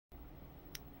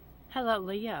Hello,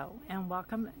 Leo, and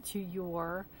welcome to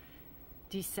your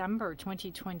December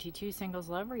 2022 Singles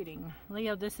Love Reading.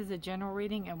 Leo, this is a general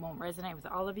reading and won't resonate with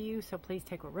all of you, so please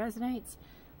take what resonates.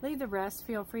 Leave the rest.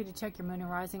 Feel free to check your moon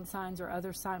and rising signs or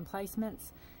other sign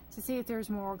placements to see if there's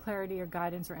more clarity or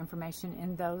guidance or information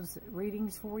in those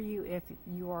readings for you if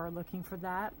you are looking for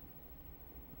that.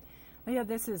 Leo,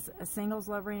 this is a singles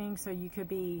love reading, so you could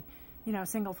be,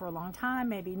 single for a long time,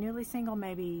 maybe newly single,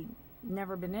 maybe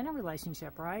never been in a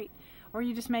relationship, right? Or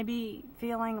you just may be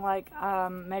feeling like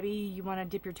maybe you want to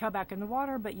dip your toe back in the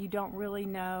water, but you don't really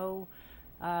know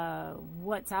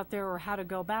what's out there or how to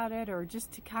go about it, or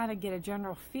just to kind of get a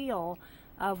general feel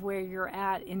of where you're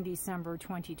at in December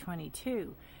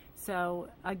 2022. So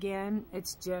again,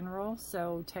 it's general,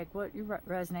 so take what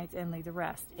resonates and leave the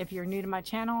rest. If you're new to my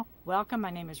channel, welcome. My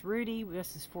name is Rudy.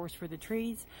 This is Force for the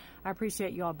Trees. I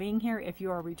appreciate you all being here. If you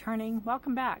are returning,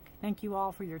 welcome back. Thank you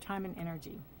all for your time and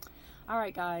energy. All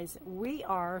right, guys, we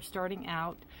are starting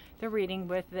out the reading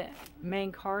with the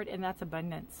main card, and that's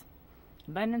abundance.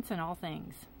 Abundance in all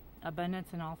things. Abundance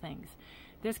in all things.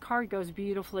 This card goes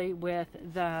beautifully with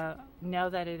the know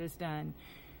that it is done.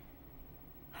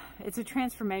 It's a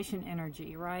transformation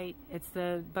energy, right? It's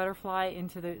the butterfly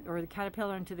into the, or the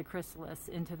caterpillar into the chrysalis,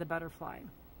 into the butterfly.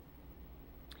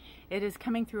 It is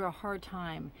coming through a hard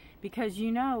time because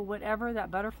whatever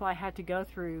that butterfly had to go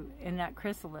through in that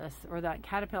chrysalis, or that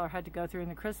caterpillar had to go through in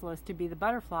the chrysalis to be the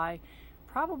butterfly,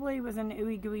 probably was an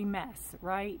ooey gooey mess,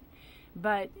 right?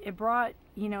 But it brought,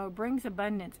 it brings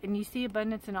abundance, and you see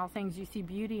abundance in all things. You see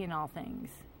beauty in all things,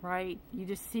 right? You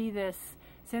just see this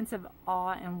sense of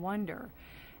awe and wonder.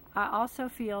 I also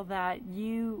feel that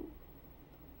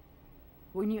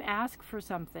when you ask for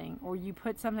something or you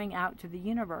put something out to the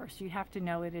universe, you have to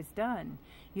know it is done.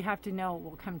 You have to know it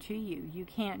will come to you. You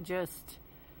can't just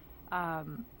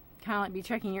kind of like be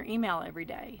checking your email every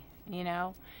day,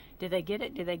 Did they get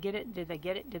it? Did they get it? Did they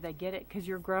get it? Did they get it? Because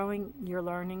you're growing, you're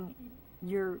learning,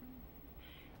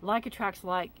 like attracts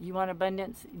like. You want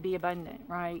abundance, be abundant,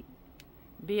 right?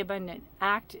 Be abundant.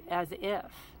 Act as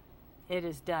if it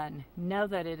is done. Know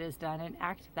that it is done and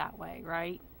act that way,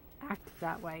 right? Act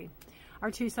that way.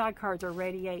 Our two side cards are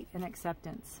radiate and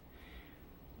acceptance.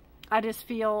 I just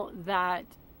feel that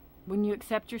when you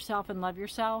accept yourself and love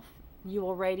yourself, you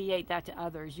will radiate that to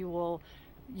others. You'll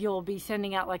be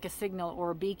sending out like a signal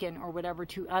or a beacon or whatever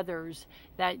to others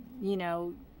that,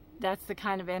 that's the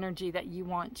kind of energy that you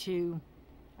want to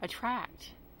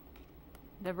attract.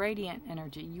 The radiant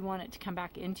energy. You want it to come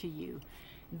back into you.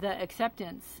 The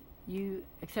acceptance. You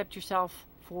accept yourself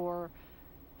for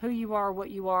who you are,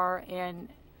 what you are, and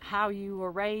how you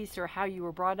were raised, or how you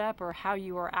were brought up, or how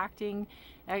you are acting.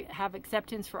 Have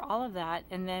acceptance for all of that,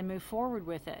 and then move forward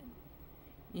with it.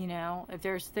 If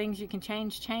there's things you can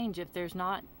change, change. If there's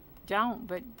not, don't.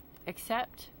 But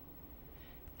accept.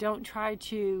 Don't try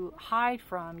to hide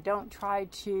from. Don't try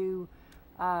to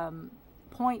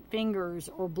point fingers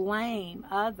or blame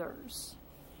others.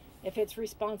 If it's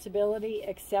responsibility,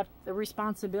 accept the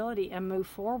responsibility and move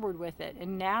forward with it.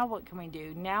 And now what can we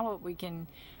do? Now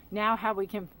how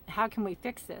can we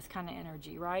fix this kind of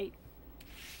energy, right?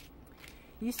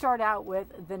 You start out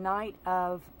with the Knight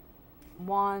of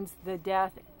Wands, the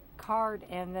Death card,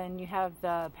 and then you have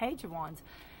the Page of Wands.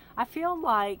 I feel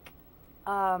like,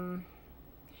 Leo,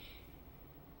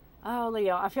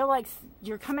 I feel like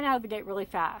you're coming out of the gate really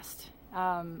fast.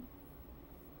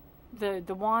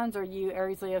 The wands are you,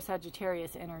 Aries, Leo,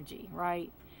 Sagittarius energy, right?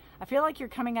 I feel like you're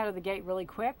coming out of the gate really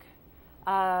quick.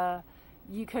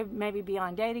 You could maybe be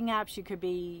on dating apps. You could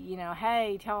be,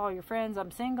 hey, tell all your friends I'm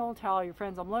single. Tell all your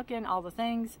friends I'm looking. All the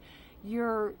things.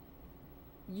 You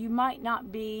might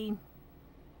not be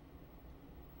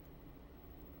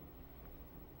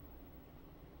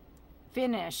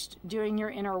finished doing your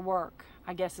inner work,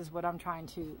 I guess is what I'm trying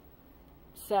to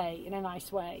say in a nice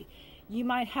way. You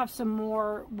might have some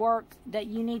more work that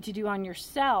you need to do on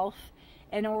yourself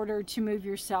in order to move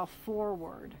yourself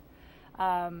forward.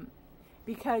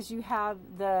 Because you have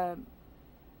the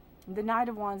Knight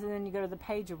of Wands, and then you go to the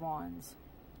Page of Wands.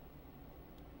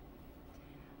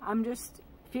 I'm just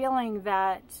feeling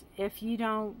that if you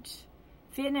don't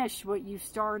finish what you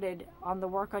started on the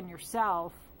work on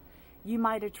yourself, you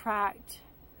might attract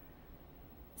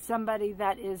somebody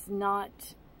that is not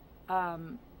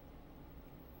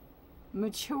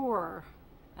mature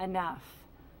enough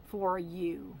for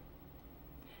you.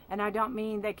 And I don't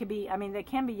mean they could be, they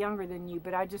can be younger than you,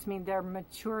 but I just mean their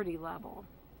maturity level.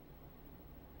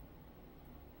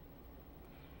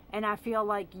 And I feel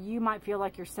like you might feel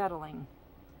like you're settling.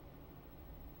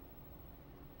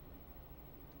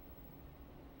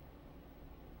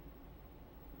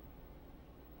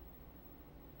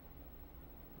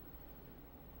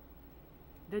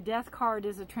 The Death card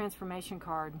is a transformation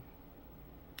card.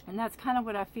 And that's kind of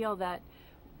what I feel, that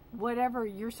whatever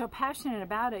you're so passionate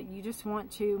about it, you just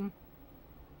want to,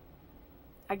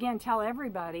 again, tell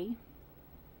everybody.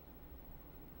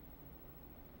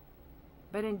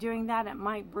 But in doing that, it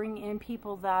might bring in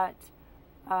people that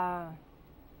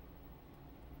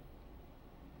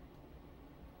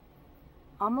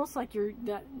almost like you're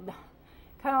kind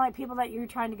of like people that you're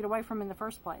trying to get away from in the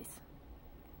first place.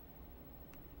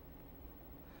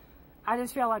 I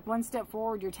just feel like one step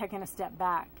forward, you're taking a step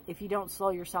back if you don't slow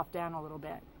yourself down a little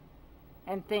bit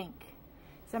and think.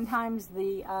 Sometimes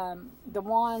the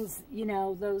wands, you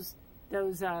know,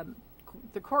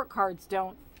 the court cards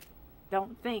don't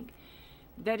think.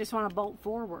 They just want to bolt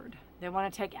forward. They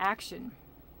want to take action.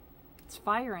 It's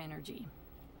fire energy.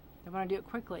 They want to do it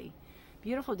quickly.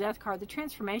 Beautiful Death card, the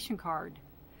transformation card,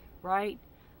 right?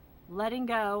 Letting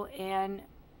go and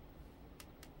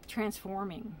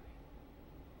transforming.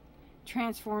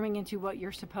 Transforming into what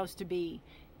you're supposed to be.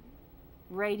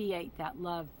 Radiate that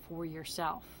love for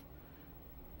yourself,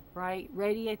 right?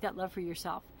 Radiate that love for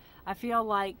yourself. I feel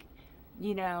like,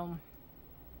 you know,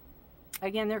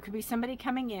 again, there could be somebody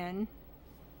coming in,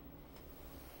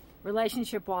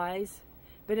 relationship-wise,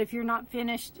 but if you're not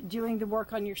finished doing the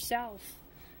work on yourself,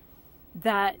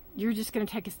 that you're just going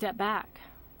to take a step back.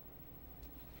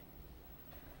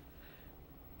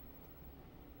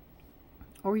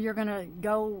 Or you're going to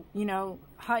go, you know,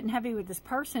 hot and heavy with this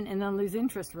person and then lose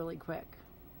interest really quick.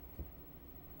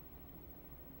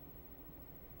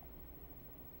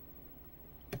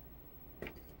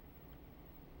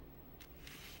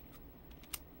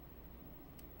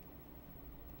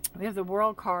 We have the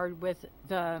World card with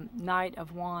the Knight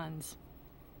of Wands.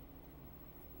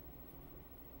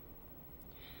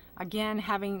 Again,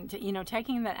 having to, you know,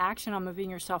 taking that action on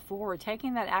moving yourself forward,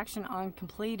 taking that action on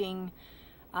completing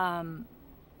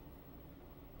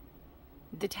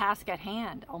the task at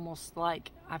hand, almost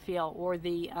like I feel, or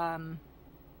the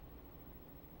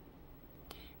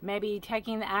maybe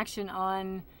taking the action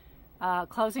on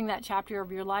closing that chapter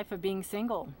of your life of being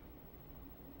single,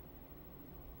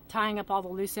 tying up all the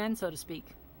loose ends, so to speak.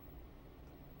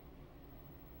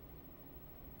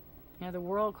 You know, the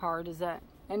World card is that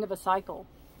end of a cycle,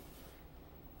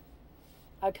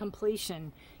 a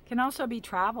completion. Can also be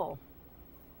travel.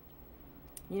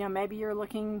 You know, maybe you're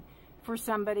looking for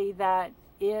somebody that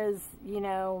is, you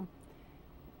know,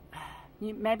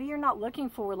 maybe you're not looking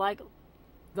for like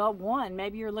the one.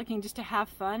 Maybe you're looking just to have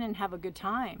fun and have a good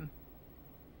time.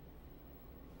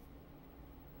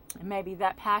 And maybe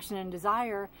that passion and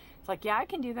desire, it's like, yeah, I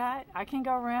can do that. I can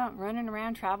go around, running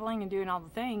around, traveling and doing all the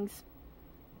things.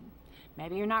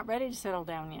 Maybe you're not ready to settle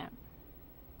down yet.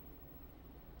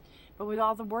 But with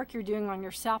all the work you're doing on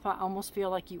yourself, I almost feel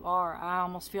like you are. I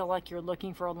almost feel like you're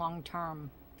looking for a long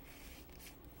term.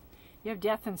 You have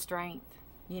Death and Strength.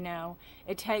 You know,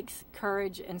 it takes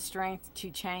courage and strength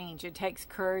to change. It takes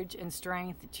courage and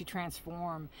strength to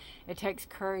transform. It takes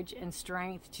courage and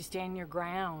strength to stand your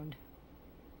ground.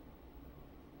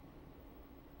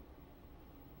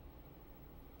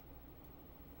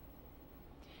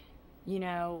 You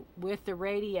know, with the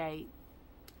Radiate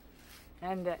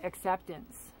and the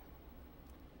Acceptance.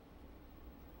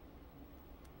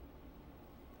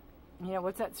 You know,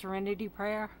 what's that Serenity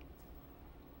prayer?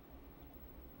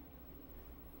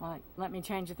 Like, let me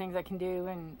change the things I can do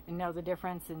and know the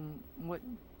difference, and what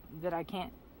that I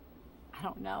can't, I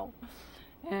don't know.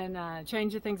 And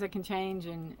change the things I can change,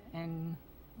 and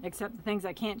accept the things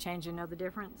I can't change and know the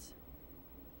difference.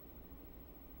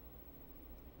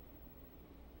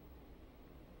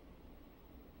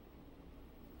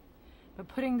 But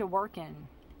putting the work in.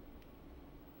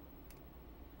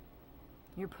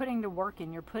 You're putting the work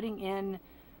in. You're putting in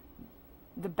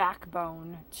the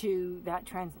backbone to that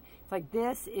It's like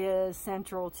this is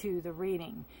central to the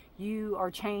reading. You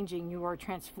are changing. You are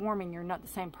transforming. You're not the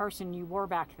same person you were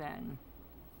back then.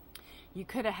 You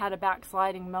could have had a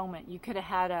backsliding moment. You could have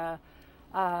had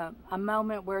a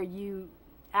moment where you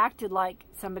acted like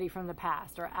somebody from the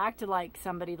past, or acted like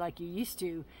somebody like you used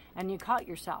to, and you caught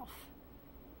yourself.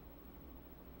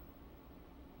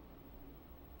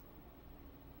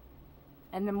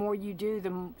 And the more you do,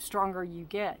 the stronger you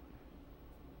get.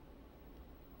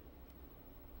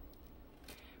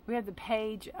 We have the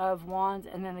Page of Wands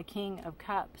and then the King of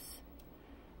Cups.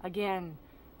 Again,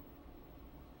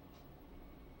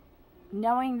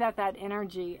 knowing that that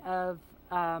energy of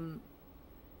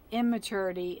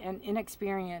immaturity and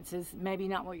inexperience is maybe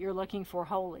not what you're looking for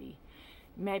wholly.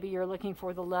 Maybe you're looking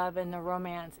for the love and the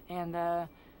romance and the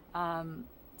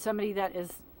somebody that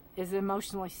is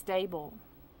emotionally stable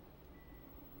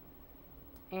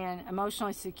and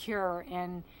emotionally secure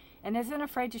and and isn't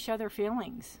afraid to show their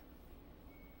feelings.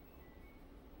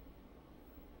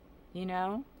 You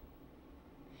know?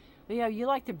 Leo, you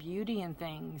like the beauty in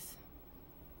things.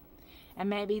 And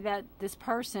maybe that this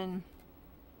person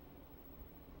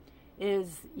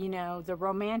is, you know, the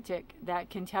romantic that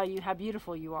can tell you how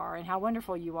beautiful you are and how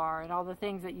wonderful you are and all the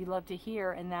things that you love to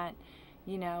hear, and that,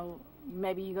 you know,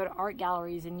 maybe you go to art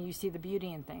galleries and you see the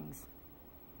beauty in things.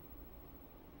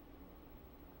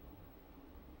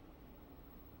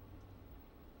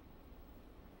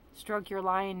 Stroke your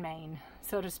lion mane,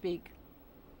 so to speak.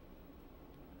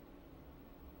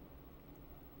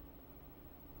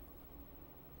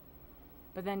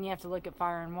 But then you have to look at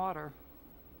fire and water.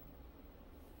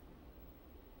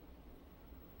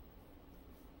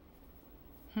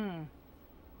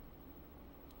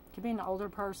 Could be an older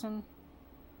person.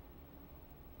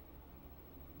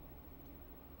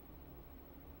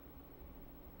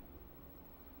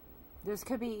 This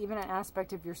could be even an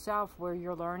aspect of yourself where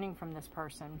you're learning from this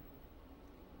person.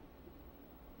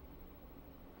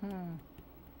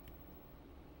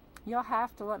 You'll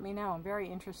have to let me know. I'm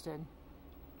very interested.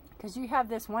 Because you have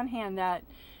this one hand that,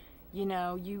 you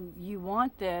know, you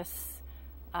want this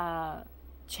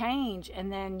change,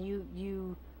 and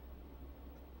then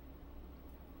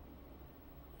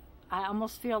I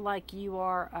almost feel like you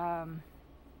are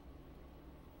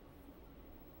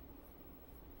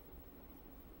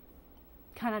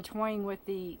kind of toying with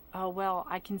the, oh well,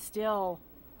 I could still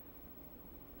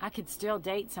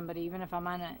date somebody even if I'm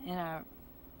in a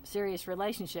serious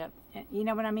relationship. You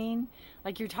know what I mean?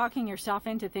 Like you're talking yourself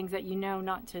into things that you know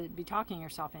not to be talking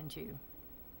yourself into.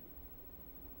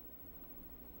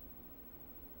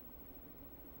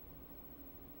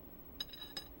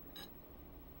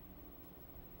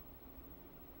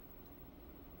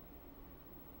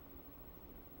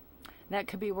 That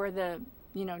could be where the,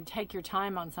 you know, take your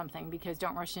time on something, because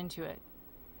don't rush into it.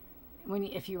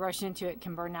 If you rush into it, it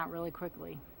can burn out really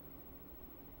quickly.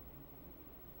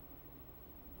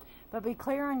 But be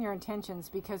clear on your intentions,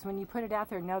 because when you put it out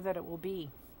there, know that it will be.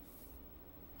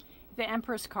 The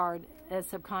Empress card is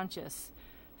subconscious.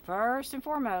 First and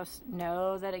foremost,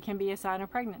 know that it can be a sign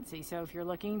of pregnancy. So if you're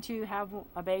looking to have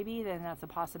a baby, then that's a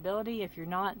possibility. If you're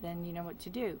not, then you know what to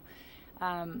do.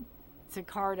 It's a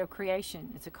card of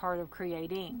creation. It's a card of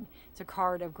creating. It's a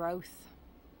card of growth.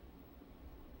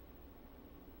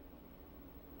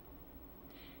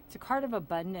 It's a card of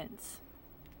abundance.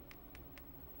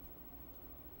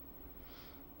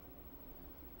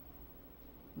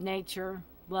 Nature,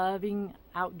 loving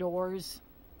outdoors,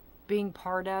 being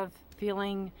part of,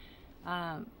 feeling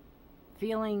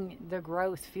the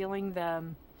growth, feeling the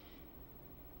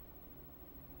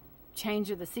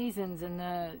change of the seasons, and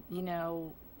the, you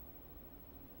know,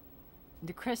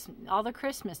 the Christmas, all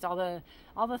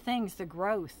the things, the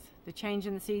growth, the change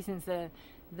in the seasons,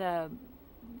 the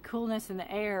coolness in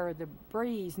the air, the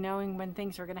breeze, knowing when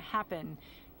things are going to happen,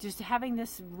 just having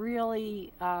this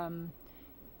really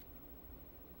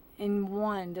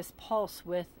this pulse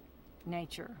with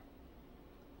nature.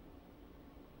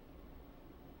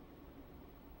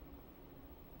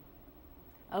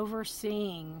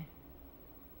 Overseeing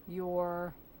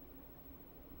your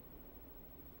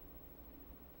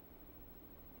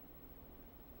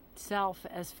self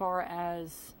as far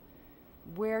as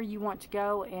where you want to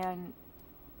go and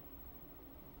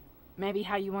maybe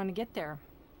how you want to get there.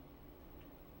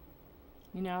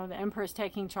 You know, the Empress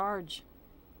taking charge.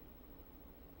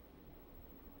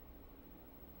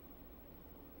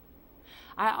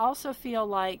 I also feel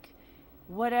like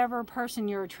whatever person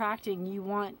you're attracting, you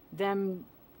want them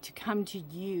to come to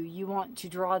you. You want to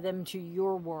draw them to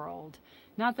your world.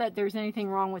 Not that there's anything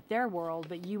wrong with their world,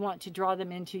 but you want to draw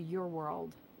them into your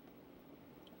world.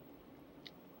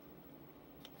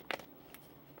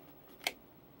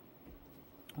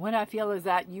 What I feel is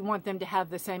that you want them to have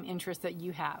the same interests that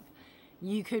you have.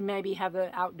 You could maybe have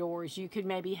the outdoors. You could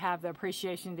maybe have the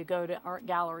appreciation to go to art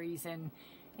galleries and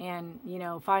you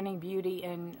know, finding beauty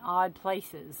in odd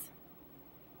places.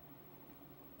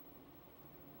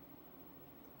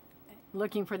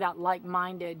 Looking for that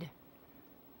like-minded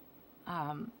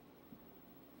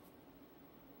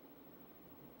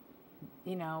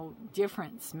you know,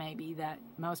 difference maybe that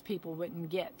most people wouldn't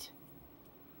get.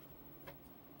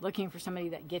 Looking for somebody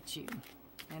that gets you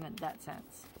in that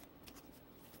sense.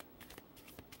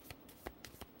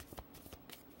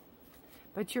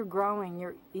 But you're growing,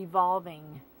 you're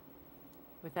evolving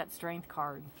with that Strength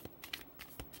card.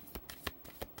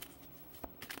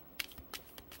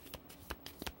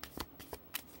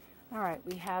 All right,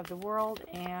 we have the World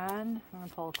and, I'm going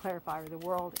to pull a clarifier, the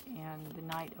World and the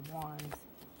Knight of Wands.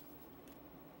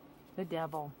 The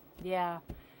Devil. Yeah,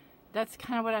 that's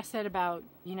kind of what I said about,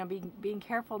 you know, being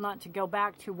careful not to go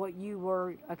back to what you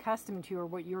were accustomed to or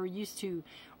what you were used to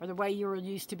or the way you were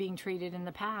used to being treated in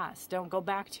the past. Don't go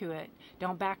back to it.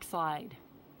 Don't backslide.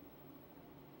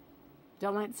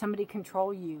 Don't let somebody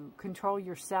control you. Control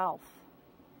yourself.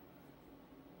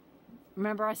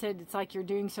 Remember I said it's like you're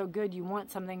doing so good, you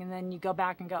want something, and then you go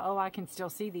back and go, oh, I can still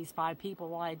see these 5 people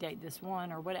while I date this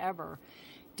one or whatever.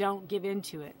 Don't give in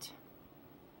to it.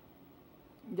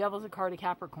 Devil's a card of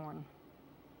Capricorn.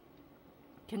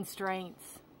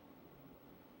 Constraints.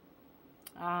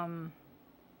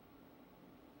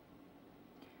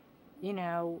 You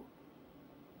know,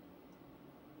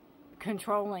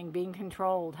 controlling, being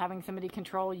controlled, having somebody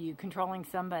control you, controlling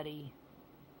somebody.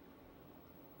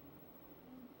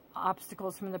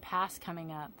 Obstacles from the past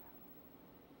coming up.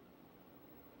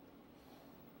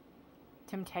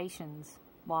 Temptations,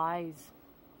 lies.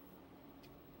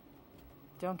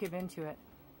 Don't give in to it.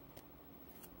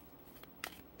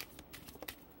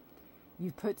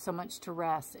 You've put so much to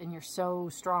rest and you're so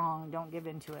strong. Don't give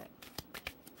in to it.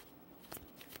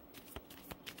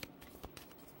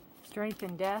 Strength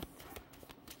and death.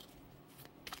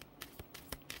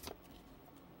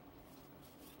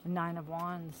 The 9 of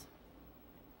Wands.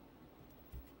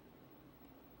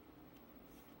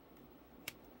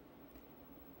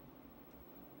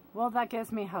 Well, that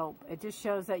gives me hope. It just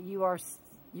shows that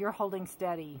you're holding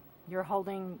steady. You're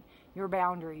holding your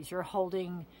boundaries. You're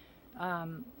holding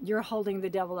the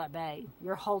devil at bay.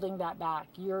 You're holding that back.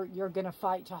 You're going to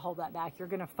fight to hold that back. You're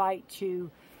going to fight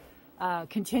to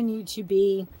continue to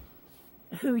be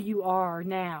who you are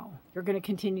now. You're going to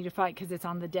continue to fight because it's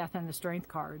on the death and the strength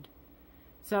card.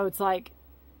 So it's like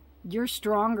you're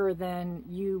stronger than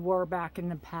you were back in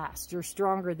the past. You're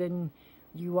stronger than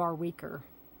you are weaker.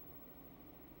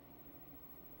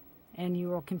 And you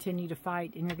will continue to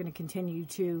fight, and you're going to continue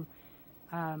to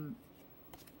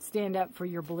stand up for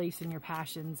your beliefs and your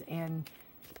passions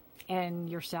and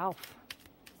yourself.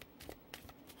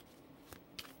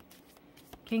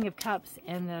 King of Cups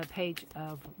and the Page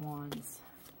of Wands.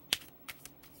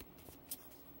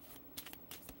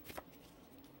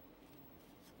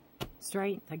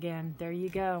 Strength again. There you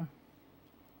go.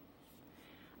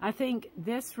 I think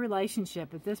this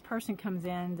relationship, if this person comes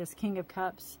in, this King of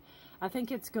Cups, I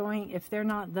think it's going, if they're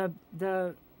not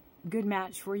the good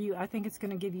match for you, I think it's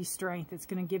going to give you strength. It's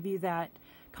going to give you that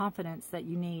confidence that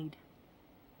you need.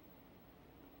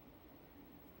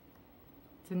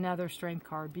 It's another strength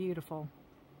card. Beautiful.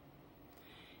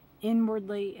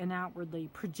 Inwardly and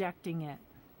outwardly, projecting it.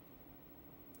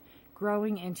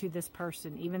 Growing into this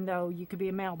person. Even though you could be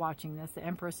a male watching this, the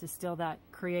Empress is still that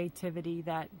creativity,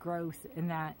 that growth, and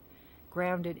that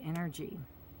grounded energy.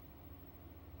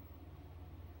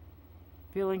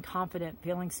 Feeling confident,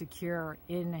 feeling secure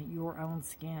in your own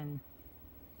skin.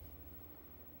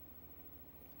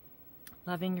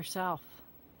 Loving yourself.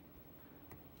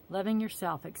 Loving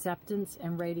yourself, acceptance,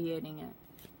 and radiating it.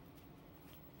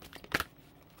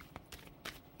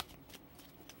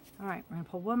 All right, we're going to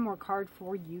pull one more card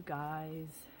for you guys.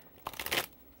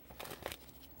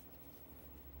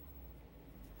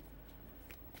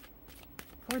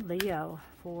 For Leo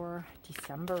for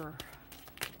December.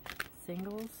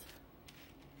 Singles.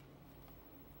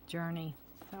 Journey.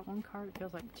 Is that one card? It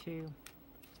feels like 2.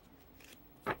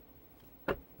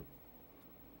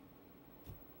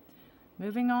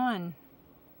 Moving on,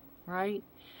 right?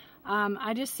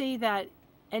 I just see that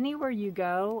anywhere you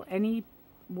go,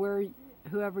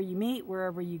 whoever you meet,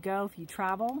 wherever you go, if you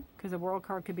travel, because a world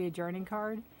card could be a journey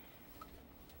card,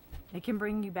 it can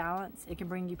bring you balance, it can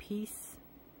bring you peace,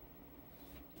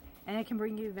 and it can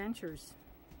bring you adventures,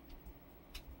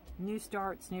 new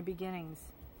starts, new beginnings.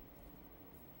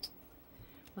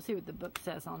 We'll see what the book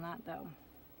says on that, though.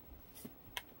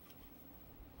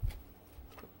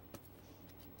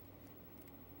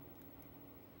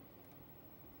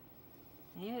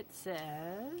 It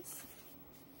says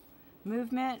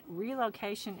movement,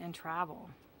 relocation, and travel.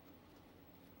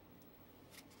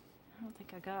 I don't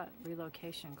think I got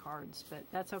relocation cards, but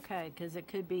that's okay, because it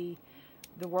could be,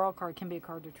 the world card can be a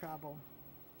card to travel.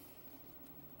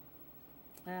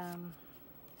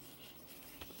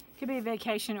 Could be a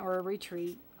vacation or a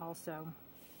retreat also.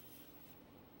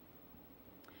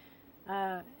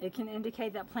 It can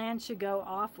indicate that plans should go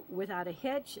off without a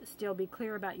hitch. Still be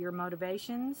clear about your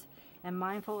motivations and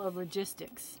mindful of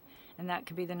logistics. And that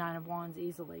could be the 9 of Wands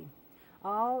easily.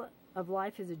 All of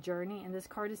life is a journey, and this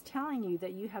card is telling you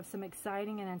that you have some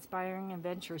exciting and inspiring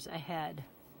adventures ahead.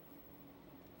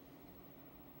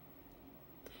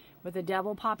 With the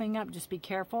devil popping up, just be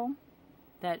careful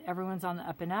that everyone's on the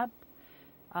up and up.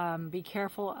 Be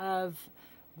careful of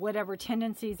whatever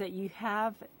tendencies that you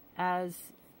have as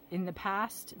in the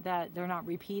past, that they're not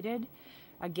repeated.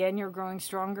 Again, you're growing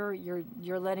stronger.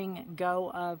 You're letting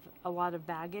go of a lot of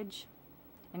baggage,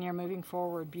 and you're moving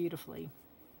forward beautifully.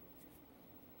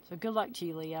 So good luck to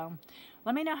you, Leo.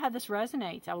 Let me know how this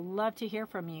resonates. I would love to hear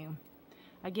from you.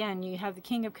 Again, you have the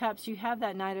King of Cups. You have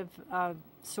that Knight of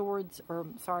Swords, or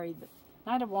sorry, the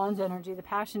Knight of Wands energy, the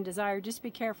passion, desire. Just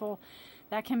be careful.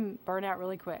 That can burn out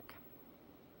really quick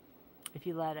if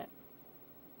you let it.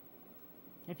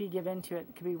 If you give into it,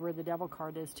 it could be where the Devil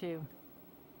card is too.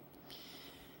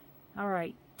 All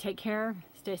right. Take care.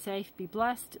 Stay safe. Be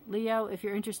blessed. Leo, if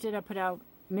you're interested, I put out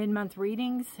mid-month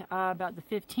readings about the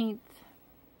 15th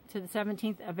to the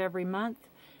 17th of every month.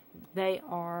 They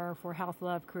are for health,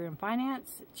 love, career, and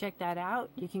finance. Check that out.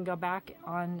 You can go back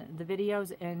on the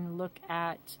videos and look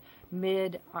at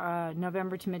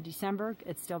mid-November to mid-December.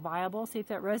 It's still viable. See if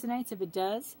that resonates. If it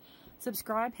does,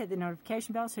 subscribe. Hit the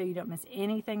notification bell so you don't miss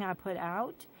anything I put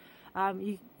out.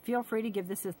 You feel free to give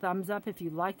this a thumbs up if you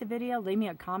like the video. Leave me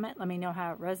a comment. Let me know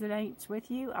how it resonates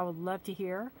with you. I would love to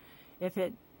hear if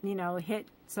it, you know, hit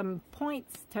some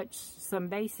points, touch some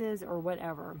bases, or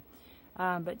whatever.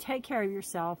 But take care of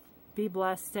yourself. Be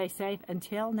blessed. Stay safe.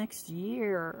 Until next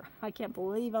year. I can't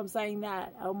believe I'm saying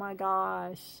that. Oh my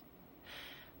gosh.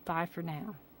 Bye for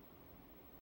now.